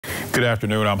Good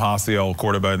afternoon, I'm Hasiel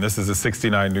Cordoba, and this is a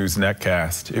 69 News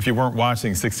Netcast. If you weren't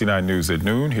watching 69 News at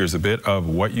noon, here's a bit of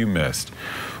what you missed.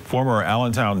 Former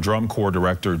Allentown Drum Corps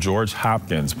Director George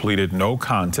Hopkins pleaded no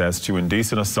contest to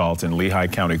indecent assault in Lehigh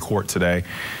County Court today.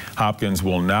 Hopkins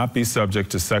will not be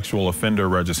subject to sexual offender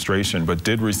registration, but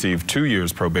did receive 2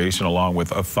 years probation along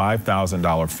with a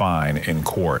 $5,000 fine in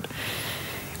court.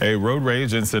 A road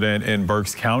rage incident in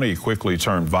Berks County quickly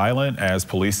turned violent as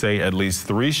police say at least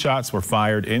 3 shots were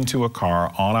fired into a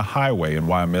car on a highway in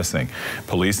Wyomissing.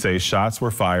 Police say shots were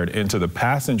fired into the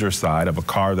passenger side of a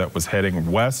car that was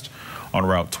heading west on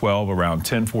Route 12 around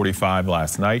 10:45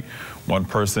 last night. One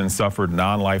person suffered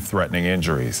non-life-threatening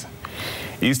injuries.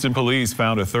 Easton police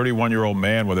found a 31-year-old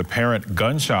man with apparent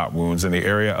gunshot wounds in the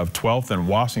area of 12th and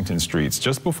Washington Streets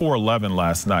just before 11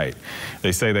 last night.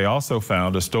 They say they also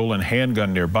found a stolen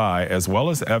handgun nearby, as well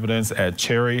as evidence at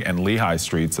Cherry and Lehigh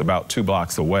Streets about 2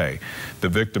 blocks away. The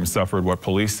victim suffered what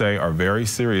police say are very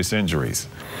serious injuries.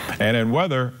 And in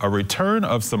weather, a return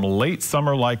of some late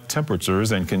summer-like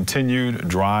temperatures and continued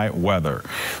dry weather.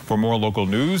 For more local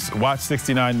news, watch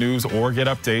 69 News or get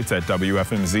updates at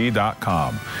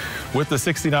WFMZ.com. With the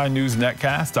 69 News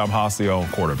Netcast, I'm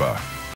Hasiel Cordoba.